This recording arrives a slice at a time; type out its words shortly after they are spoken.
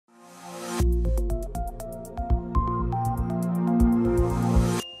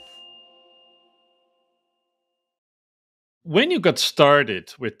When you got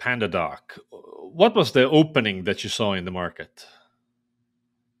started with PandaDoc, what was the opening that you saw in the market?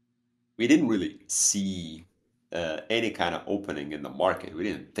 We didn't really see any kind of opening in the market. We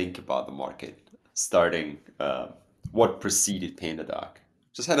didn't think about the market starting what preceded PandaDoc.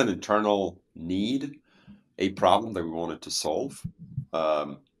 Just had an internal need, a problem that we wanted to solve,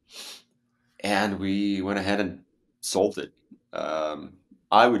 um, and we went ahead and solved it. Um,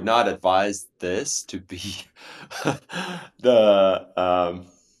 I would not advise this the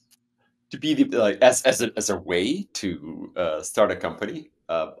to be the like as a way to start a company.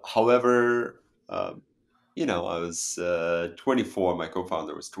 However, I was 24. My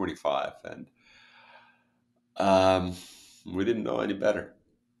co-founder was 25, and um, we didn't know any better.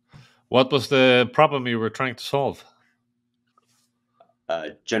 What was the problem you were trying to solve?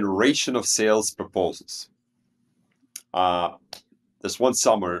 Generation of sales proposals. Uh, this one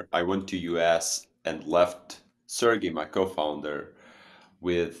summer, I went to US and left Sergey, my co-founder,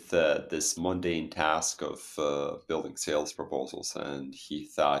 with this mundane task of building sales proposals, and he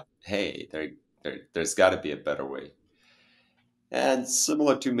thought, "Hey, there's got to be a better way." And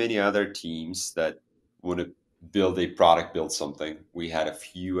similar to many other teams that want to build a product, build something, we had a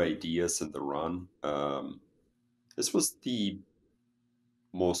few ideas in the run. This was the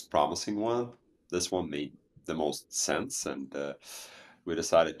most promising one. This one made the most sense, and we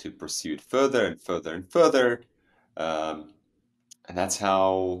decided to pursue it further and further and further. Um, and that's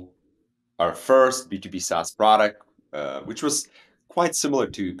how our first B2B SaaS product, which was quite similar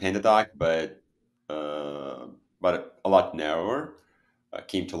to PandaDoc, uh, but a lot narrower,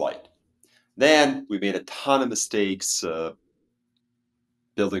 came to light. Then we made a ton of mistakes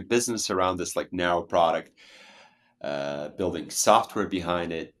building business around this like narrow product, building software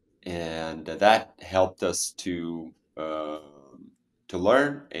behind it, and that helped us to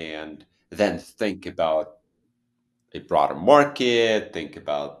learn and then think about a broader market, think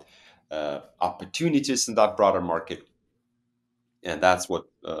about opportunities in that broader market, and that's what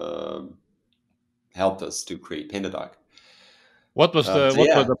helped us to create PandaDoc. So What were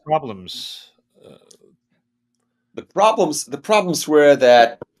yeah, the problems? Uh, the problems were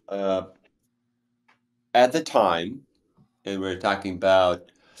that uh, at the time, and we're talking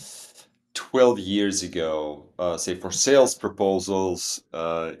about 12 years ago, say for sales proposals,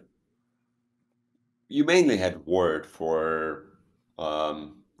 you mainly had Word for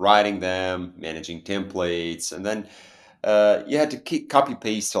writing them, managing templates, and then you had to copy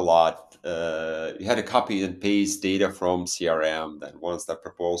paste a lot. You had to copy and paste data from CRM. Then once that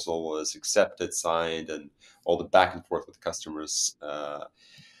proposal was accepted, signed, and all the back and forth with customers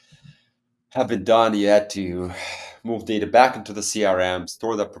have been done, you had to move data back into the CRM,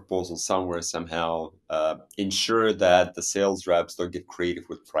 store that proposal somewhere somehow, ensure that the sales reps don't get creative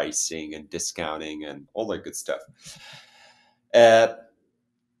with pricing and discounting and all that good stuff. Uh,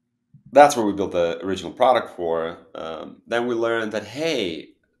 that's where we built the original product for. Then we learned that, hey,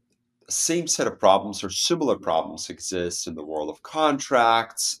 same set of problems or similar problems exist in the world of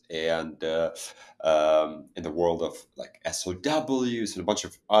contracts and in the world of like SOWs and a bunch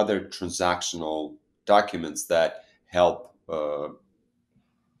of other transactional documents that help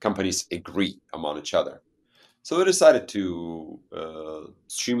companies agree among each other. So we decided to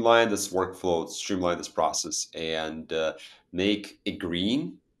streamline this workflow, streamline this process, and make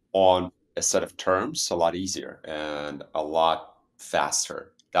agreeing on a set of terms a lot easier and a lot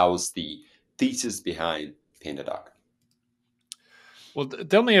faster. That was the thesis behind PandaDoc. well,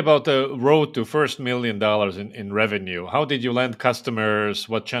 tell me about the road to first $1 million in revenue. How did you land customers?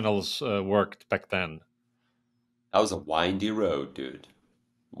 What channels worked back then? That was a windy road, dude.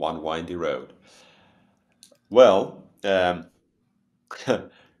 One windy road. Well,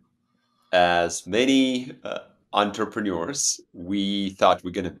 as many entrepreneurs, we thought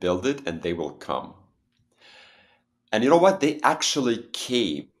we're going to build it and they will come. And you know what? They actually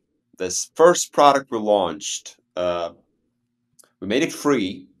came. This first product we launched, we made it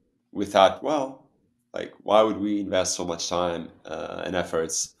free. We thought, well, like, why would we invest so much time and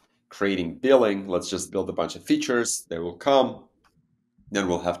efforts creating billing? Let's just build a bunch of features. They will come. Then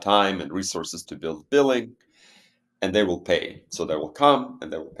we'll have time and resources to build billing, and they will pay. So they will come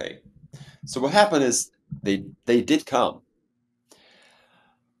and they will pay. So what happened is they did come.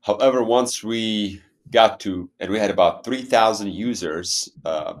 However, once we got to, and we had about 3,000 users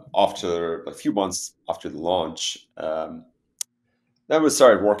after a few months after the launch, then we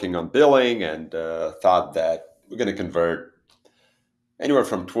started working on billing and thought that we're going to convert anywhere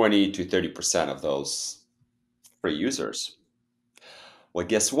from 20 to 30% of those free users. Well,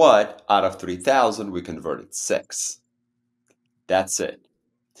 guess what? Out of 3,000, we converted six. That's it.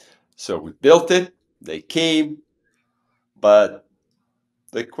 So we built it, they came, but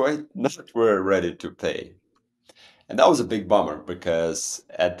they quite not were ready to pay. And that was a big bummer because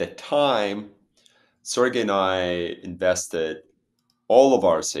at the time, Sergey and I invested all of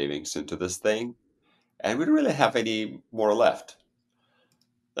our savings into this thing, and we didn't really have any more left.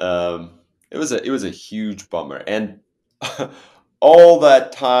 Um, it was a huge bummer, and all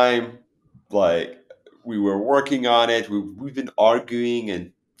that time, like we were working on it, we've been arguing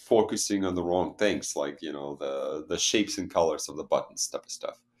and focusing on the wrong things, like the shapes and colors of the buttons, type of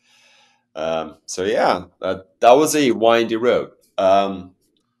stuff. So yeah, that was a windy road.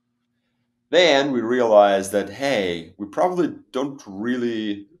 Then we realized that hey, we probably don't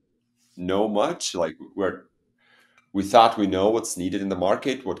really know much. Like we thought we know what's needed in the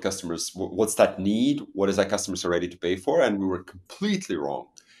market, what customers, what's that need, what is that customers are ready to pay for, and we were completely wrong,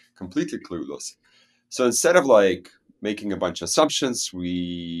 completely clueless. So instead of like making a bunch of assumptions,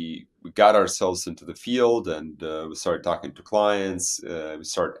 we got ourselves into the field and we started talking to clients. We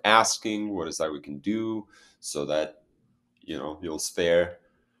started asking what is that we can do so that you'll spare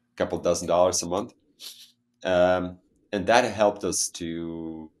a couple dozen dollars a month. Um, and that helped us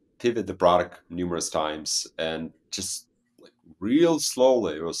to pivot the product numerous times and just like real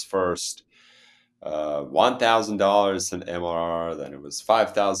slowly. It was first $1,000 in MRR, then it was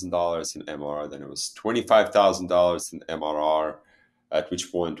 $5,000 in MRR, then it was $25,000 in MRR. At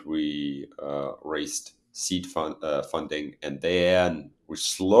which point we raised funding, and then we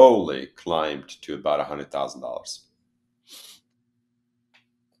slowly climbed to about $100,000.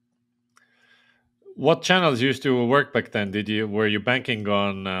 What channels used to work back then? Were you banking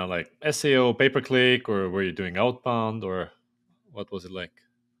on like SEO, pay per click, or were you doing outbound, or what was it like?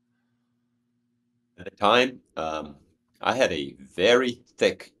 At the time, I had a very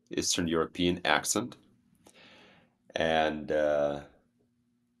thick Eastern European accent, and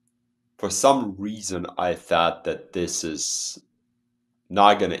for some reason, I thought that this is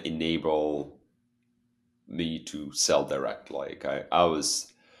not going to enable me to sell direct. Like I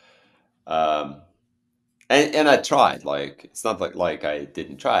was, um, and I tried. Like it's not like I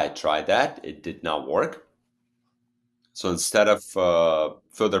didn't try. I tried that. It did not work. So instead of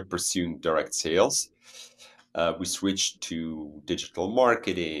further pursuing direct sales, we switched to digital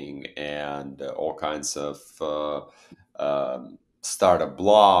marketing and all kinds of startup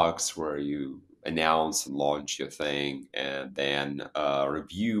blogs where you announce and launch your thing, and then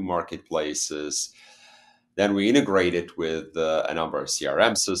review marketplaces. Then we integrated with a number of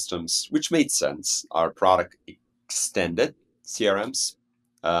CRM systems, which made sense. Our product extended CRMs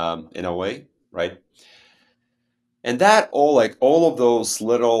in a way, right? And that all of those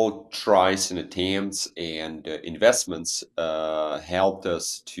little tries and attempts and investments helped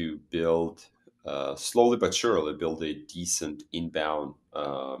us to build slowly but surely build a decent inbound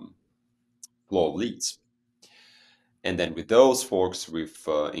flow of leads. And then with those folks, we've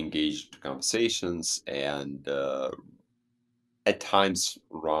engaged conversations and at times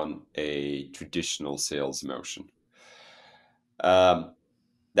run a traditional sales motion. Um,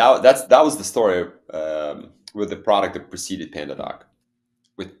 that was the story with the product that preceded PandaDoc.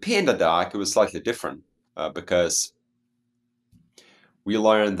 With PandaDoc, it was slightly different because we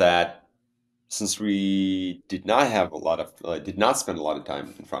learned that since we did not have a lot of, did not spend a lot of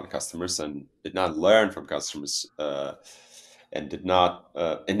time in front of customers and did not learn from customers and did not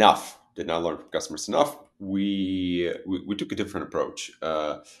learn from customers enough, we took a different approach.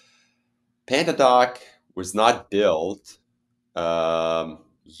 PandaDoc was not built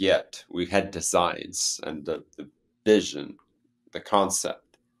yet. We had designs and the vision, the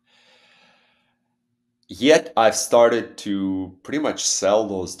concept. Yet I've started to pretty much sell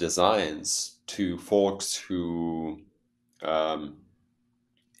those designs to folks who um,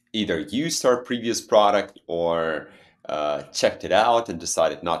 either used our previous product or checked it out and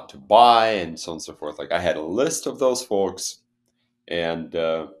decided not to buy, and so on and so forth. Like I had a list of those folks, and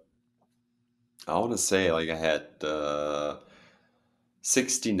I want to say like I had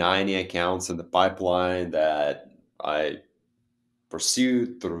 60, 90 accounts in the pipeline that I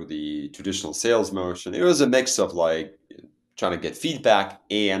pursued through the traditional sales motion. It was a mix of like trying to get feedback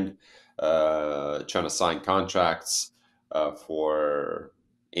and trying to sign contracts for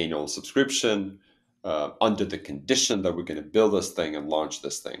annual subscription under the condition that we're going to build this thing and launch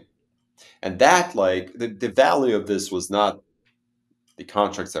this thing. And that, like, the value of this was not the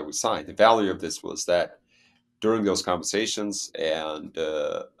contracts that we signed. The value of this was that during those conversations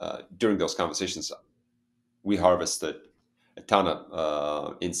we harvested a ton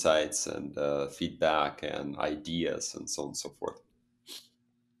of insights and feedback and ideas and so on and so forth.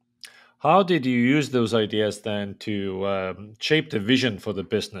 How did you use those ideas then to shape the vision for the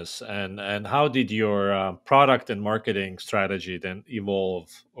business, and how did your product and marketing strategy then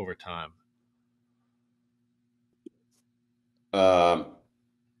evolve over time? Um,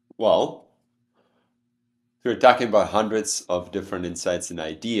 well, we're talking about hundreds of different insights and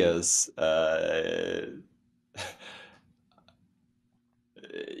ideas.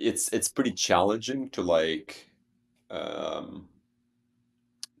 It's pretty challenging to um,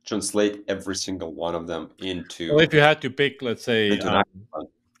 translate every single one of them Well, if into you had to pick, let's say, an action plan.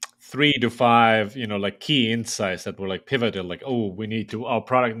 3 to 5, like key insights that were like pivotal, like, oh, our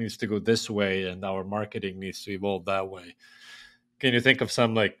product needs to go this way and our marketing needs to evolve that way. Can you think of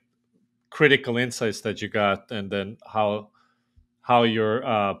some like critical insights that you got, and then how your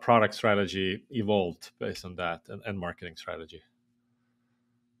product strategy evolved based on that, and marketing strategy?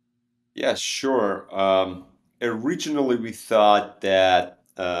 Yeah, sure. Originally, we thought that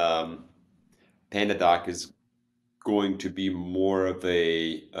PandaDoc is going to be more of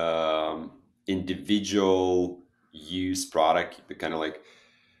a individual use product, kind of like.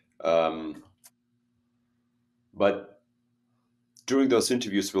 Um, but during those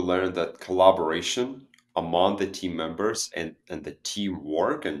interviews, we learned that collaboration among the team members and the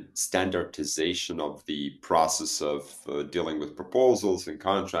teamwork and standardization of the process of dealing with proposals and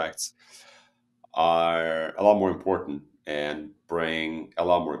contracts are a lot more important and bring a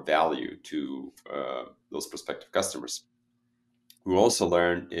lot more value to those prospective customers. We also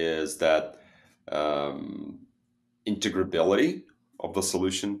learned is that um, integrability of the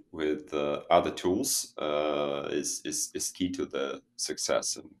solution with other tools is key to the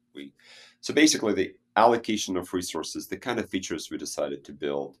success. And we so basically the allocation of resources, the kind of features we decided to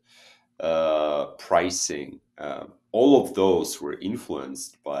build, pricing, all of those were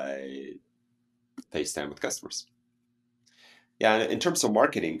influenced by face time with customers. Yeah, in terms of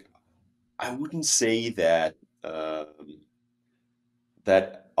marketing, I wouldn't say that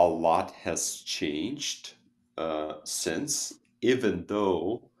that a lot has changed since, even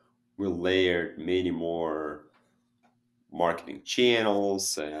though we layered many more marketing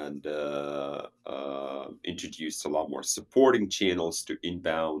channels and introduced a lot more supporting channels to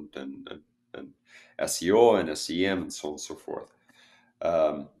inbound and SEO and SEM and so on and so forth.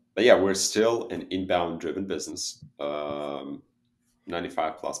 But yeah, we're still an inbound driven business.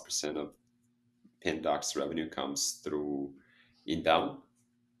 95 plus percent of PandaDoc's revenue comes through inbound.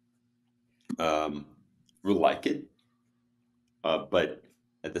 Um, we like it, but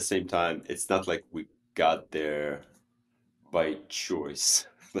at the same time, it's not like we got there by choice.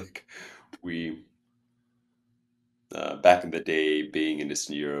 Like we, back in the day, being in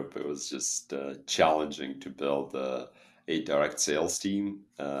Eastern Europe, it was just challenging to build a direct sales team.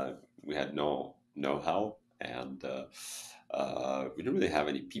 We had no know-how, and we didn't really have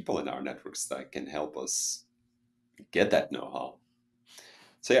any people in our networks that can help us get that know-how.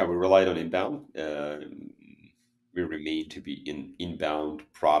 So yeah, we relied on inbound. We remain to be in inbound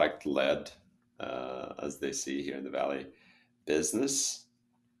product led, as they see here in the Valley, business,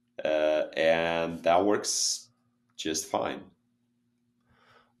 and that works just fine.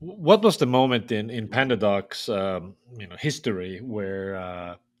 What was the moment in PandaDoc's history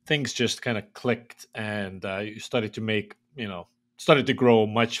where things just kind of clicked, and you started to started to grow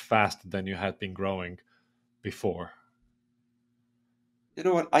much faster than you had been growing before? You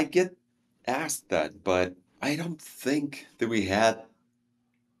know what? I get asked that, but I don't think that we had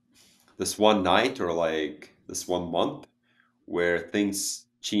this one night or like this one month where things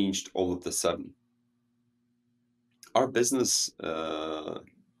changed all of a sudden. Our business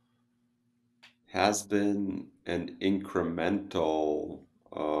has been an incremental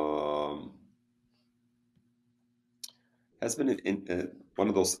has been one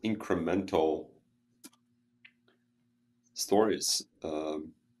of those incremental stories.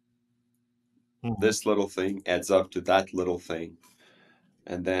 Mhm. This little thing adds up to that little thing,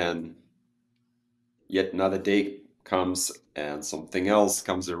 and then yet another day comes and something else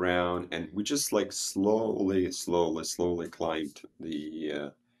comes around, and we just like slowly climbed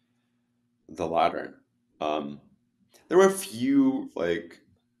the ladder. Um, there were a few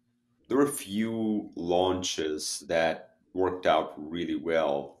launches that worked out really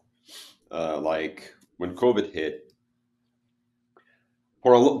well. Like when COVID hit,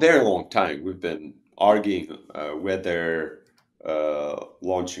 for a very long time, we've been arguing whether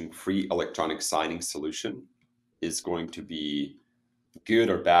launching free electronic signing solution is going to be good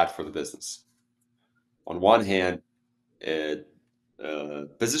or bad for the business. On one hand, it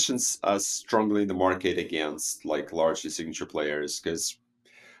positions us strongly in the market against like large signature players because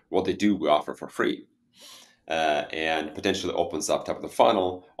what they do we offer for free. and potentially opens up top of the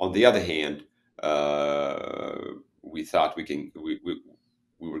funnel. On the other hand, uh, we thought we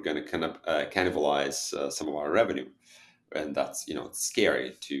were going to kind of cannibalize some of our revenue, and that's it's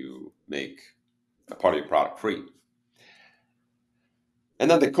scary to make a part of your product free. And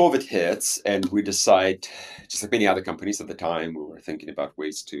then the COVID hits, and we decide, just like many other companies at the time, we were thinking about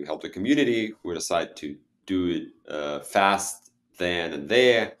ways to help the community. We decide to do it fast then and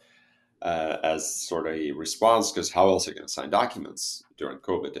there as sort of a response, because how else are you going to sign documents during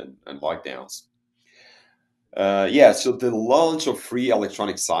COVID and lockdowns? Yeah, so the launch of free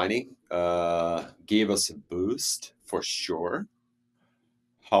electronic signing gave us a boost for sure.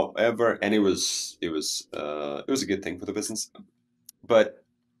 However, and it was a good thing for the business, but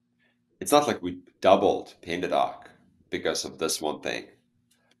it's not like we doubled PandaDoc because of this one thing.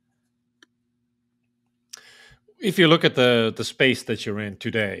 If you look at the space that you're in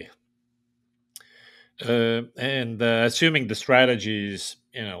today, and assuming the strategies,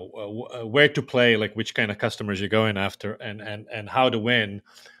 where to play, like which kind of customers you're going after, and how to win,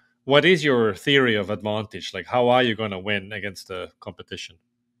 what is your theory of advantage? Like, how are you going to win against the competition?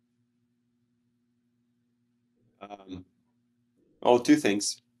 Um, oh, two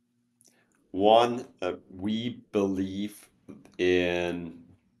things. One, we believe in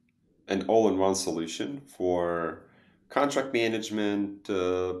an all-in-one solution for contract management,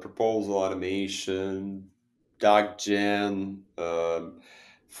 proposal automation, doc gen,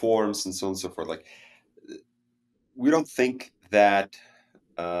 forms, and so on and so forth. Like, we don't think that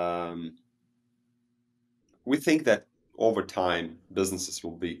um, we think that over time businesses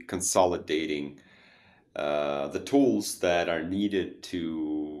will be consolidating the tools that are needed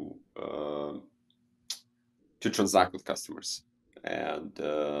to transact with customers and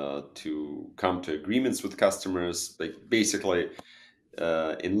to come to agreements with customers. Like basically,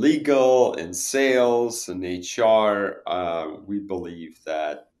 in legal, in sales, in HR, we believe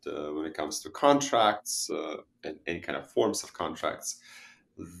that when it comes to contracts and any kind of forms of contracts,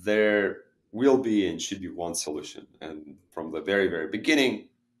 there will be and should be one solution. And from the very, very beginning,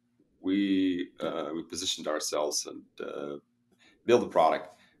 we positioned ourselves and build a product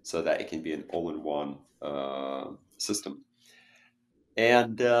so that it can be an all-in-one system.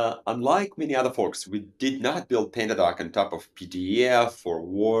 And unlike many other folks, we did not build PandaDoc on top of PDF or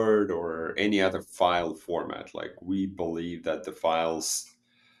Word or any other file format. Like we believe that the files,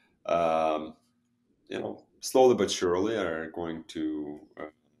 um, slowly but surely are going to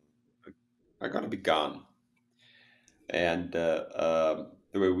be gone. And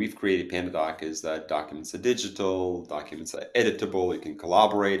the way we've created PandaDoc is that documents are digital, documents are editable, you can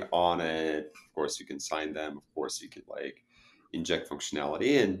collaborate on it. Of course, you can sign them. Of course, you can like inject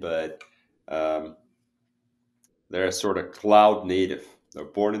functionality in, but um, they're sort of cloud native. They're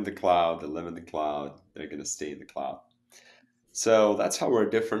born in the cloud, they live in the cloud, they're going to stay in the cloud. So that's how we're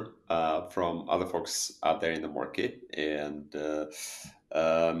different from other folks out there in the market. And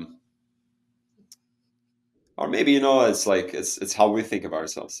um, or maybe it's like it's how we think of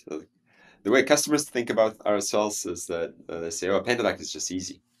ourselves. The way customers think about ourselves is that they say, "Oh, PandaDoc is just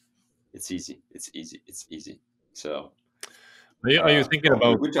easy. It's easy. It's easy. It's easy." So, Are you thinking well, we,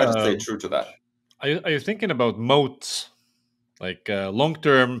 about we try to stay true to that. are you thinking about moats, like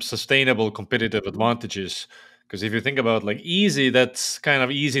long-term sustainable competitive advantages? Because if you think about like easy, that's kind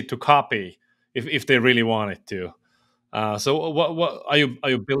of easy to copy if they really want it to. So what are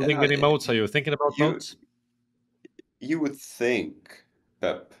you building Yeah, any moats? Are you thinking about you moats? you would think,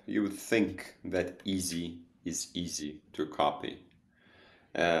 Pep, you would think that easy is easy to copy.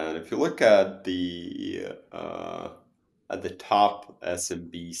 And if you look at the top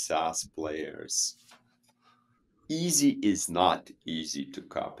SMB SaaS players, easy is not easy to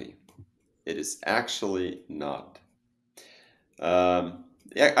copy. It is actually not.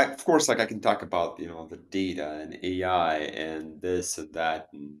 Yeah, of course, like I can talk about the data and AI and this and that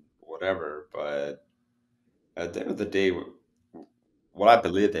and whatever, but at the end of the day, what I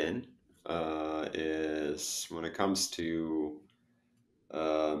believe in is when it comes to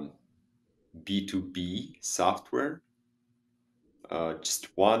um, B2B software,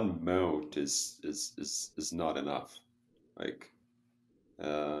 just one mode is not enough. Like,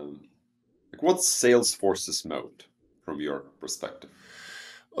 um, like what's Salesforce's mode from your perspective?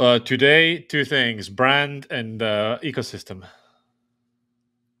 Today, two things: brand and ecosystem.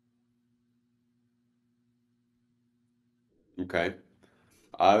 Okay.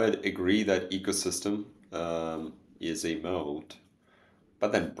 I would agree that ecosystem is a mode,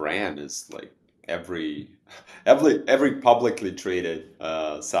 but then brand is like every every publicly traded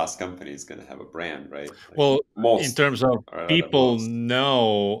SaaS company is going to have a brand, right? Like Well, in most, terms of or rather people most.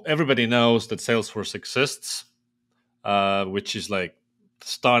 know, everybody knows that Salesforce exists, which is like the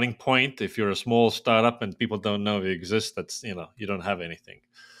starting point. If you're a small startup and people don't know you exist, that's, you don't have anything.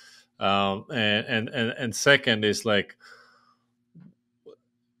 And second is like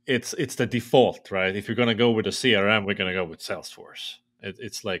it's the default, right? If you're gonna go with a CRM, we're gonna go with Salesforce.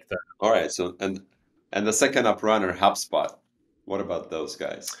 It's like that. All right, so and the second up runner, HubSpot. What about those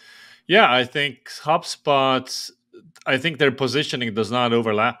guys? Yeah, I think HubSpot. I think their positioning does not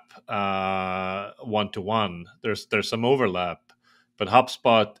overlap one to one. There's some overlap, but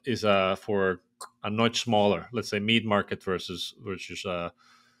HubSpot is for a notch smaller. Let's say mid market versus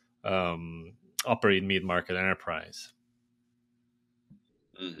um, upper mid market enterprise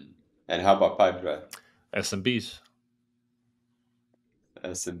Mhm. And how about Pipedrive? SMBs.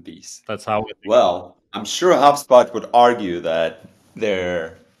 SMBs. That's how I think about it. Well, I'm sure HubSpot would argue that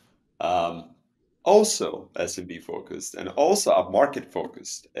they're um, also SMB focused and also upmarket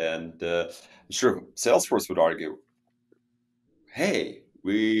focused. And I'm sure Salesforce would argue, hey,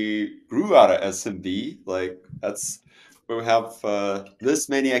 we grew out of SMB. Like that's where we have this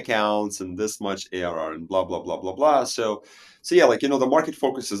many accounts and this much ARR and blah blah blah blah blah. So yeah, like the market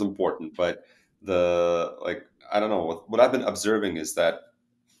focus is important, but the like I don't know what I've been observing is that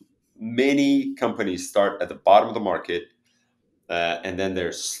many companies start at the bottom of the market and then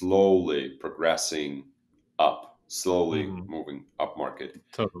they're slowly progressing up, slowly Mhm. moving up market.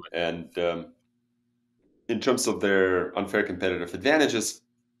 Totally. And in terms of their unfair competitive advantages,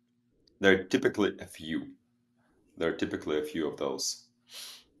 there are typically a few. There are typically a few of those.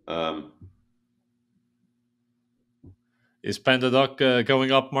 Um, Is PandaDoc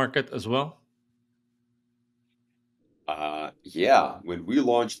going up market as well? yeah, when we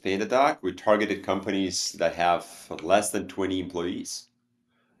launched PandaDoc, we targeted companies that have less than 20 employees.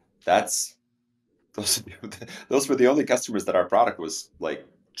 That's those, those were the only customers that our product was like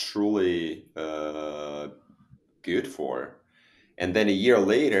truly good for. And then a year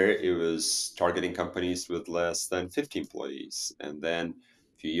later, it was targeting companies with less than 50 employees. And then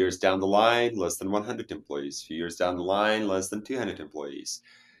a few years down the line, less than 100 employees. A few years down the line, less than 200 employees.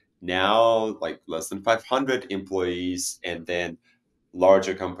 Now, like less than 500 employees, and then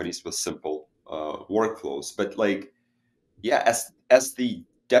larger companies with simple workflows. But like, yeah, as the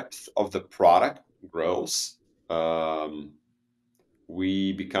depth of the product grows, um,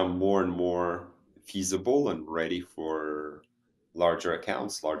 we become more and more feasible and ready for larger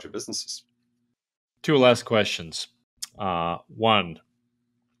accounts, larger businesses. Two last questions. One,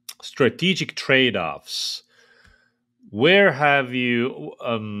 strategic trade offs. Where have you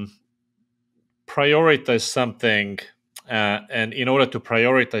prioritized something, and in order to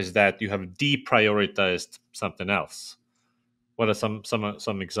prioritize that, you have deprioritized something else? What are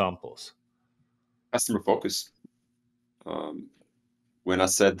some examples? Customer focus. Um, when I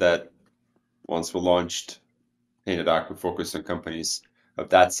said that once we launched PandaDoc, we focused on companies of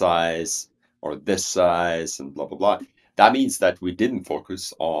that size or this size and blah, blah, blah. That means that we didn't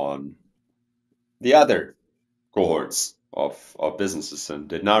focus on the other cohorts of businesses and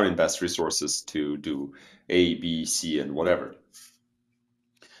did not invest resources to do A, B, C, and whatever.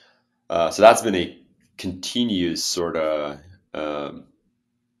 So that's been a continuous sort of um,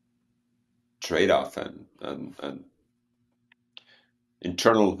 trade-off and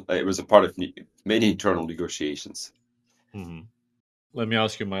internal. It was a part of many internal negotiations. Mhm. Let me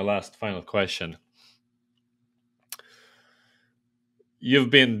ask you my last final question.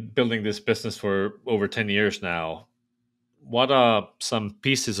 You've been building this business for over 10 years now. What are some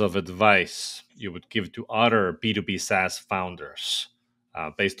pieces of advice you would give to other B2B SaaS founders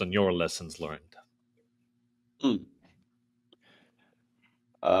based on your lessons learned? Hmm.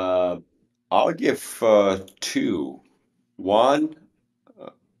 Uh, I'll give two. One,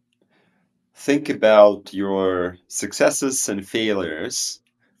 uh, think about your successes and failures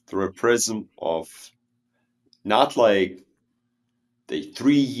through a prism of not like the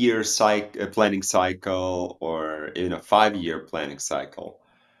 3 year planning cycle or in a 5 year planning cycle.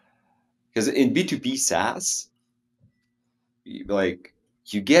 Because in B2B SaaS, like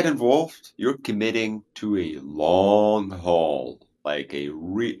you get involved, you're committing to a long haul. Like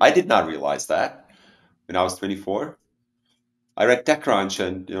I did not realize that when I was 24. I read TechCrunch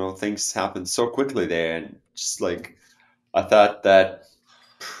and things happen so quickly there, and just like I thought that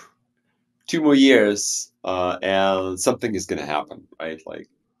 2 more years and something is going to happen, right? Like,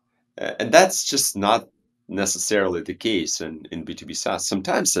 and that's just not necessarily the case in B2B SaaS.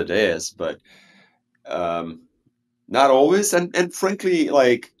 Sometimes it is, but um, not always. And frankly,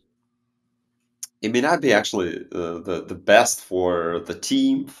 like it may not be actually the best for the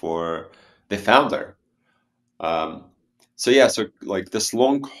team, for the founder. Um, so yeah, so like this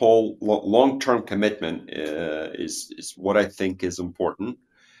long term commitment is what I think is important,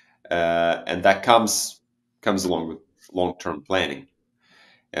 and that comes along with long term planning.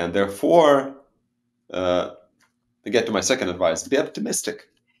 And therefore, uh, to get to my second advice, be optimistic.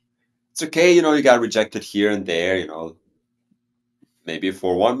 It's okay, you got rejected here and there, maybe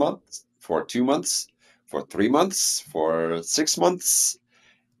for 1 month, for 2 months, for 3 months, for 6 months.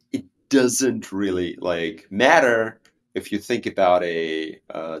 It doesn't really like matter if you think about a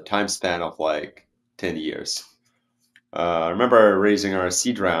time span of like 10 years. I remember raising our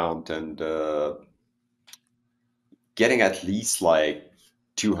seed round and getting at least like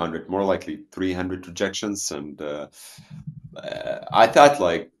 200, more likely 300 rejections. And I thought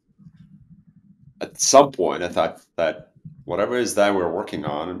like at some point, I thought that whatever it is that we're working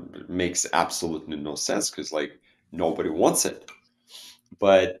on makes absolutely no sense because like nobody wants it.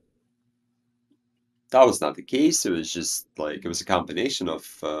 But that was not the case. It was just like it was a combination of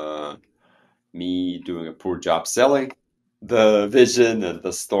me doing a poor job selling the vision and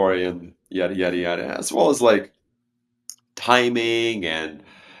the story and yada yada yada, as well as like timing and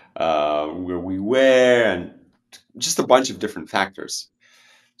where we were and just a bunch of different factors.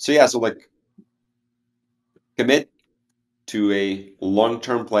 So yeah, so like commit to a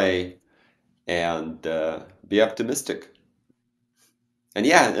long-term play and be optimistic. And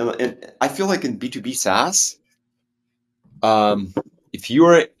yeah, and I feel like in B2B SaaS, um, if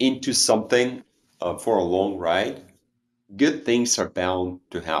you're into something for a long ride, good things are bound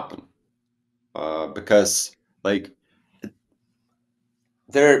to happen because like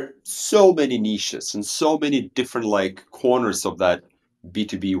there are so many niches and so many different like corners of that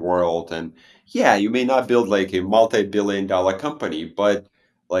B2B world. And yeah, you may not build like a multi-billion dollar company, but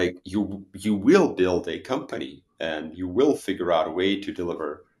like you will build a company and you will figure out a way to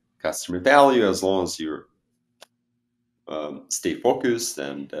deliver customer value as long as you stay focused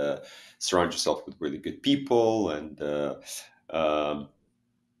and surround yourself with really good people and um,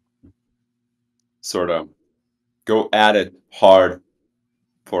 sort of go at it hard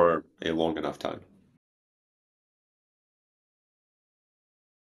for a long enough time.